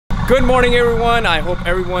Good morning, everyone. I hope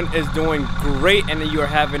everyone is doing great and that you are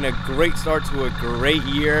having a great start to a great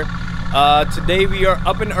year. Today we are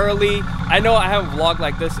up and early. I know I haven't vlogged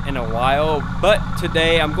like this in a while, but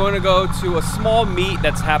today I'm going to go to a small meet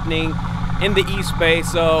that's happening in the East Bay.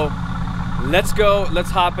 So let's go, let's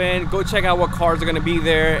hop in, go check out what cars are going to be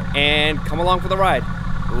there and come along for the ride.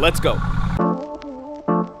 Let's go.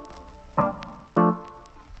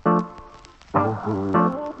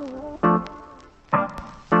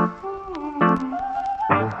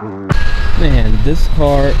 Man, this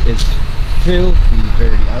car is filthy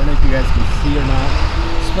dirty. I don't know if you guys can see or not,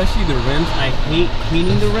 especially the rims. I hate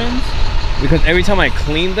cleaning the rims because every time I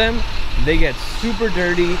clean them, they get super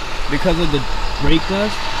dirty because of the brake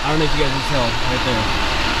dust. I don't know if you guys can tell right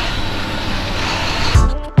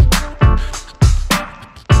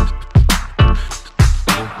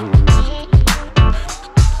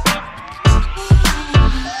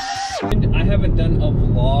there. I haven't done a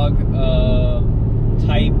vlog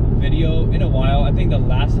type video in a while. I think the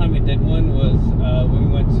last time we did one was when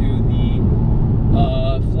we went to the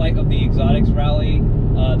Flight of the Exotics rally.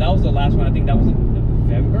 That was the last one. I think that was in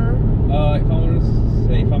November, if I want to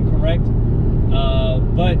say, if I'm correct.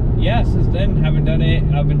 But yeah, since then haven't done it.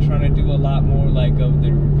 I've been trying to do a lot more like of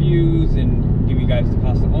the reviews and give you guys the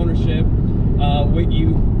cost of ownership,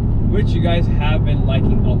 which you guys have been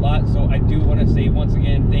liking a lot. So I do want to say once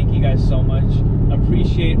again, thank you guys so much.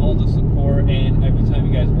 Appreciate all the support, and every time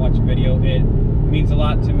you guys watch a video, it means a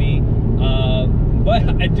lot to me.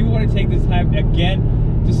 But I do want to take this time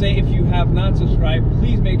again to say, if you have not subscribed,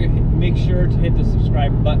 please make sure to hit the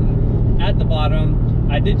subscribe button at the bottom.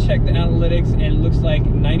 I did check the analytics and it looks like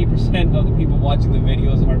 90% of the people watching the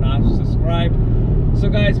videos are not subscribed. So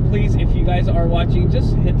guys, please, if you guys are watching,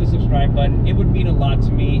 just hit the subscribe button. It would mean a lot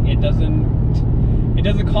to me. It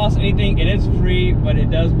doesn't cost anything. It is free, but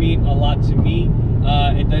it does mean a lot to me.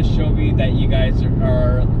 It does show me that you guys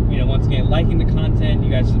are, you know, once again, liking the content,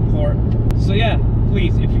 you guys support. So yeah,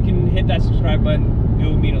 please, if you can hit that subscribe button, it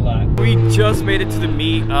would mean a lot. We just made it to the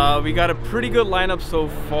meet. We got a pretty good lineup so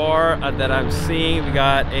far that I'm seeing. We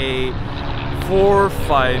got a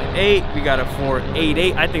 458, we got a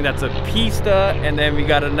 488. I think that's a Pista, and then we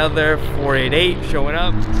got another 488 showing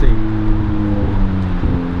up. Let's see.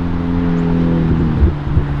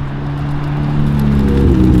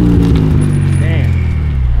 Damn.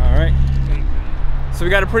 All right. So we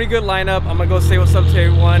got a pretty good lineup. I'm gonna go say what's up to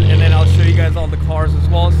everyone, and then I'll show you guys all the cars as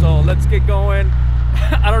well. So let's get going.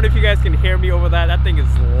 I don't know if you guys can hear me over that. That thing is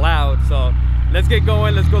loud. So let's get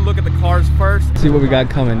going. Let's go look at the cars first. See what we got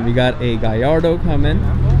coming. We got a Gallardo coming.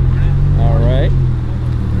 All right.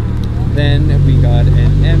 Then we got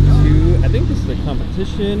an M2. I think this is a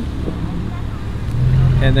competition.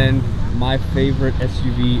 And then my favorite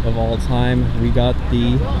SUV of all time, we got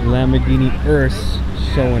the Lamborghini Urus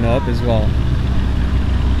showing up as well.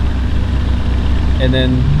 And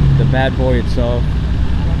then the bad boy itself.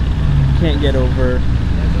 Can't get over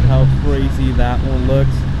how crazy that one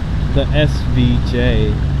looks. The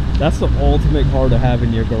SVJ. That's the ultimate car to have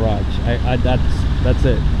in your garage. That's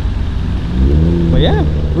it. But yeah,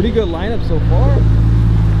 pretty good lineup so far,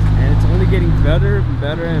 and it's only getting better and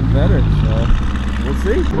better and better. So we'll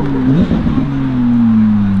see.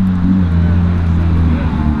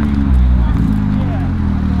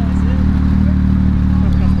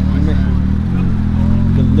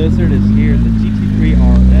 The Lizard is here. The GT3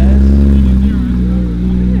 RS.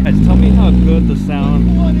 Guys, tell me how good the sound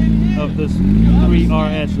of this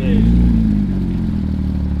 3RS is.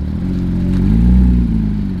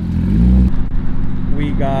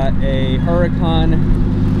 We got a Huracan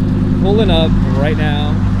pulling up right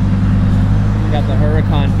now. We got the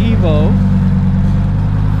Huracan Evo.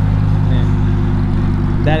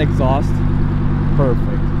 And that exhaust,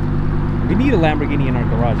 perfect. We need a Lamborghini in our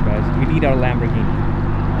garage, guys. We need our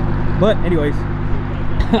Lamborghini. But anyways,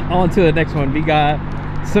 on to the next one. We got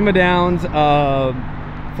Downs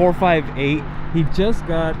 458. He just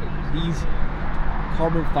got these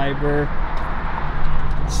carbon fiber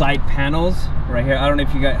side panels right here. I don't know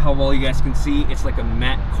if you guys, how well you guys can see. It's like a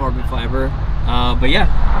matte carbon fiber. But yeah,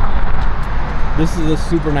 this is a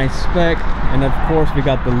super nice spec. And of course, we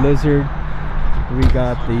got the Lizard. We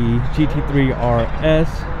got the GT3 RS,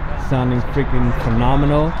 sounding freaking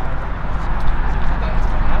phenomenal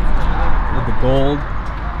with the gold.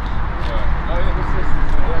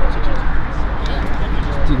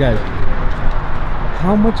 You guys,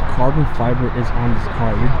 how much carbon fiber is on this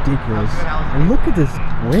car? Ridiculous. And look at this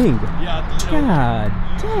wing. God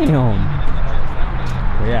damn.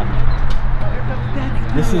 But yeah,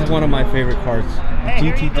 this is one of my favorite cars,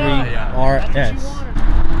 GT3 RS.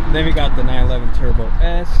 Then we got the 911 Turbo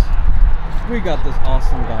S. We got this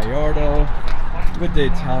awesome Gallardo with the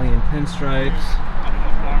Italian pinstripes.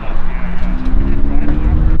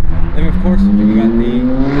 And of course, we got the...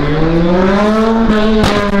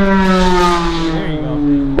 There you go.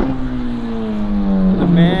 The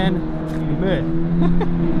man, the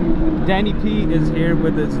myth. Danny P is here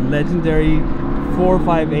with his legendary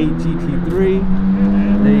 458 GT3.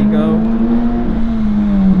 There you go.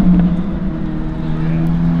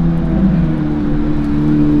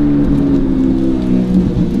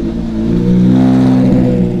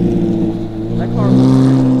 That car looks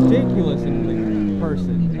ridiculous in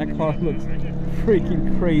person. That car looks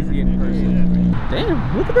freaking crazy in person.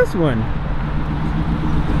 Damn, look at this one.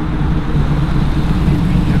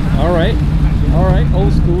 Alright,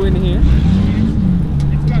 old school in here.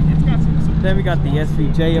 Then we got the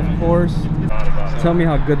SVJ, of course. Tell me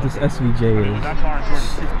how good this SVJ is.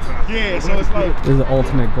 Yeah, so it's like... This is the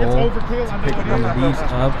ultimate goal. To pick one of these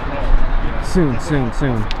up. Soon.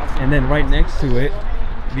 And then right next to it,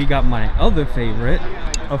 we got my other favorite,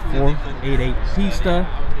 a 488 Pista.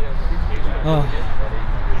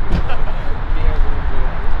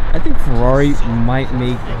 I think Ferrari might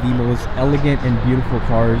make the most elegant and beautiful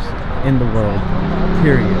cars in the world.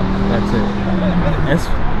 Period. That's it.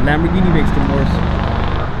 Lamborghini makes the most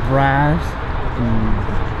brass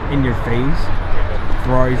in your face.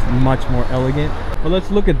 Ferrari's much more elegant. But let's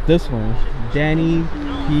look at this one. Danny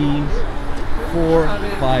P's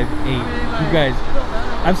 458. You guys,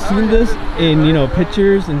 I've seen this in, you know,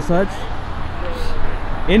 pictures and such.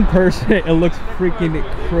 In person, it looks freaking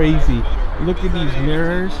crazy. Look at these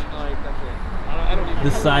mirrors, the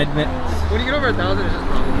side vents. When you get over 1,000, it's just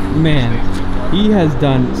wrong. Man, he has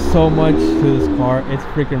done so much to this car. It's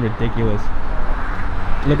freaking ridiculous.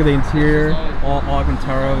 Look at the interior, all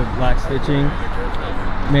Alcantara with black stitching.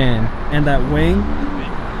 Man, and that wing,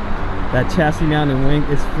 that chassis mounted wing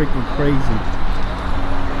is freaking crazy.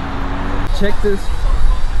 Check this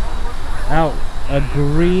out, a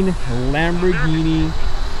green Lamborghini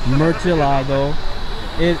Murcielago.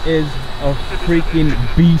 It is a freaking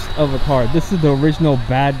beast of a car. This is the original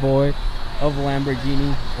bad boy of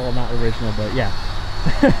Lamborghini. Well, not original, but yeah.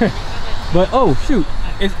 But oh shoot,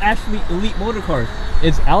 it's actually Elite Motor Cars.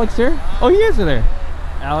 Is Alex there? Oh, he is there.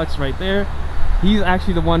 Alex right there. He's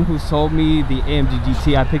actually the one who sold me the AMG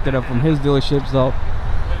GT. I picked it up from his dealership, so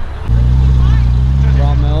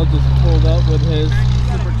Rommel just pulled up with his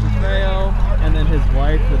Super Trofeo, and then his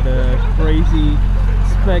wife with the crazy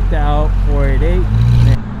spec'd out 488.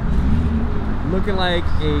 Looking like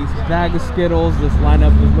a bag of Skittles. This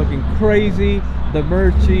lineup is looking crazy. The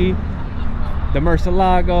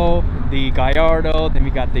Murcielago, the Gallardo, then we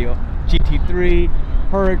got the GT3,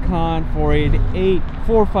 Huracan, 488,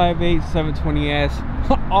 458, 720S,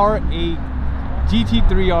 R8,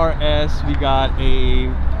 GT3 RS. We got a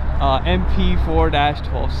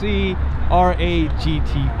MP4-12C, R8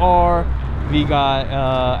 GTR. We got,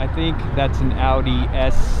 I think that's an Audi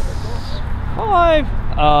S5,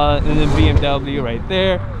 and then BMW right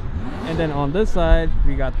there. And then on this side,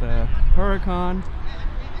 we got the Huracan,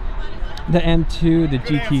 the M2, the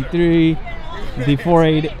GT3, the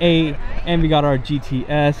 488, and we got our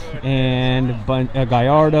GTS and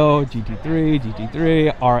Gallardo,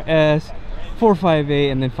 GT3, RS, 458,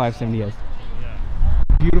 and then 570S.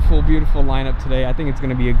 Beautiful lineup today. I think it's going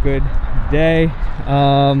to be a good day.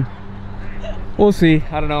 We'll see.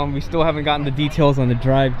 I don't know. We still haven't gotten the details on the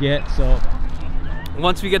drive yet, so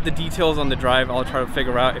once we get the details on the drive, I'll try to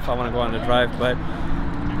figure out if I want to go on the drive. But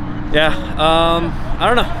yeah, I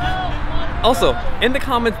don't know. Also, in the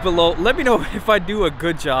comments below, let me know if I do a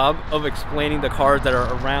good job of explaining the cars that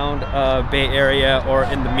are around Bay Area or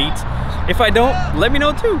in the meets. If I don't, let me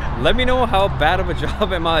know too. Let me know how bad of a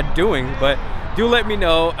job am I doing. But do let me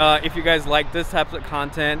know if you guys like this type of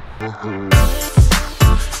content.